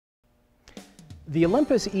The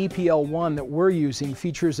Olympus EPL1 that we're using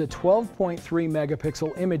features a 12.3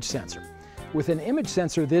 megapixel image sensor. With an image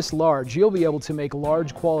sensor this large, you'll be able to make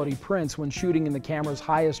large quality prints when shooting in the camera's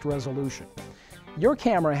highest resolution. Your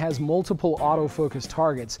camera has multiple autofocus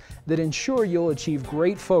targets that ensure you'll achieve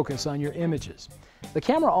great focus on your images. The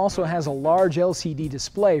camera also has a large LCD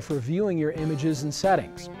display for viewing your images and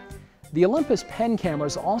settings. The Olympus pen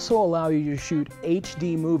cameras also allow you to shoot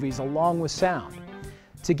HD movies along with sound.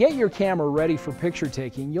 To get your camera ready for picture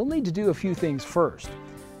taking, you'll need to do a few things first.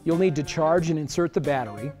 You'll need to charge and insert the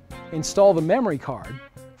battery, install the memory card,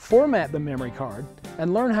 format the memory card,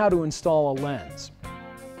 and learn how to install a lens.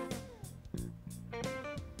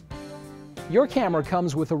 Your camera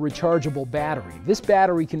comes with a rechargeable battery. This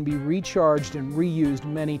battery can be recharged and reused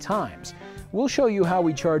many times. We'll show you how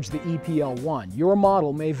we charge the EPL1. Your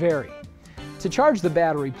model may vary. To charge the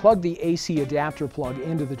battery, plug the AC adapter plug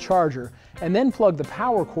into the charger and then plug the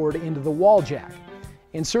power cord into the wall jack.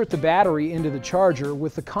 Insert the battery into the charger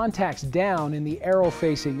with the contacts down and the arrow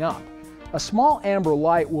facing up. A small amber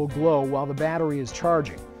light will glow while the battery is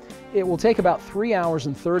charging. It will take about 3 hours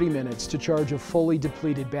and 30 minutes to charge a fully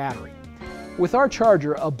depleted battery. With our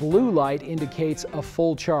charger, a blue light indicates a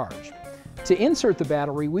full charge. To insert the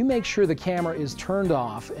battery, we make sure the camera is turned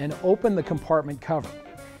off and open the compartment cover.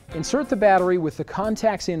 Insert the battery with the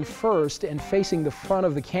contacts in first and facing the front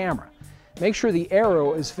of the camera. Make sure the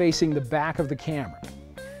arrow is facing the back of the camera.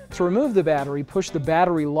 To remove the battery, push the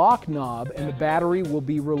battery lock knob and the battery will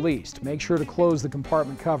be released. Make sure to close the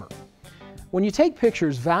compartment cover. When you take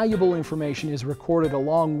pictures, valuable information is recorded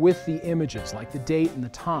along with the images, like the date and the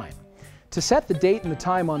time. To set the date and the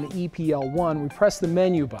time on the EPL1, we press the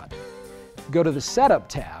menu button. Go to the Setup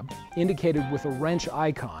tab, indicated with a wrench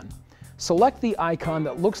icon. Select the icon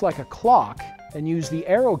that looks like a clock and use the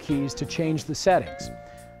arrow keys to change the settings.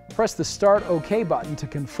 Press the Start OK button to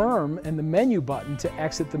confirm and the menu button to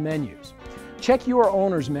exit the menus. Check your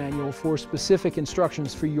owner's manual for specific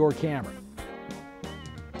instructions for your camera.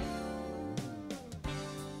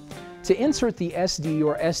 To insert the SD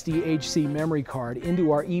or SDHC memory card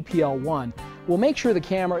into our EPL1, we'll make sure the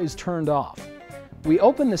camera is turned off. We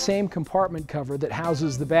open the same compartment cover that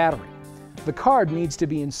houses the battery. The card needs to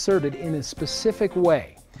be inserted in a specific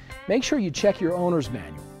way. Make sure you check your owner's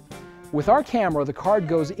manual. With our camera, the card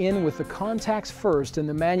goes in with the contacts first and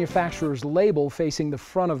the manufacturer's label facing the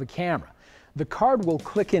front of the camera. The card will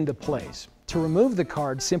click into place. To remove the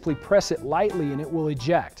card, simply press it lightly and it will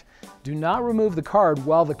eject. Do not remove the card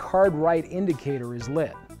while the card write indicator is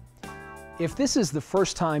lit. If this is the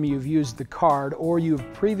first time you've used the card or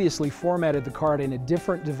you've previously formatted the card in a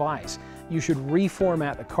different device, you should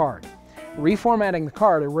reformat the card. Reformatting the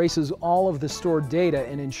card erases all of the stored data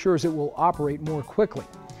and ensures it will operate more quickly.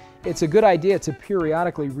 It's a good idea to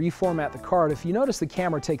periodically reformat the card if you notice the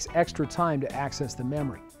camera takes extra time to access the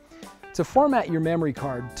memory. To format your memory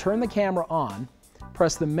card, turn the camera on,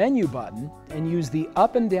 press the menu button, and use the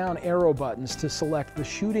up and down arrow buttons to select the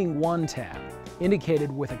Shooting 1 tab, indicated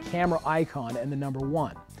with a camera icon and the number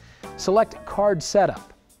 1. Select Card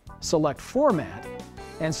Setup, select Format,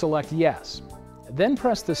 and select Yes. Then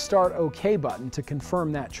press the Start OK button to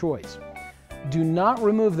confirm that choice. Do not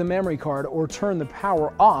remove the memory card or turn the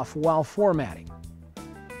power off while formatting.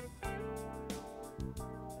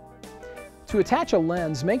 To attach a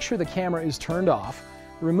lens, make sure the camera is turned off,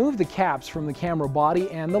 remove the caps from the camera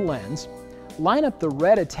body and the lens, line up the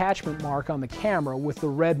red attachment mark on the camera with the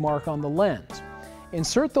red mark on the lens.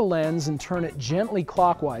 Insert the lens and turn it gently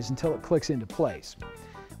clockwise until it clicks into place.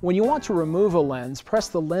 When you want to remove a lens, press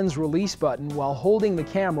the lens release button while holding the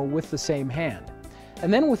camera with the same hand.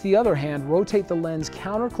 And then with the other hand, rotate the lens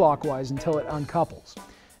counterclockwise until it uncouples.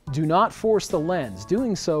 Do not force the lens.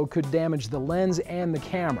 Doing so could damage the lens and the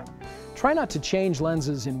camera. Try not to change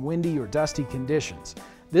lenses in windy or dusty conditions.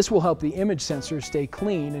 This will help the image sensor stay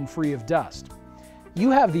clean and free of dust. You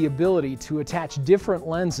have the ability to attach different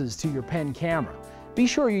lenses to your pen camera. Be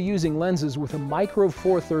sure you're using lenses with a micro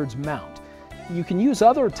 4/3 mount. You can use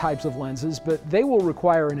other types of lenses, but they will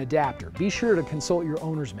require an adapter. Be sure to consult your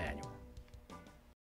owner's manual.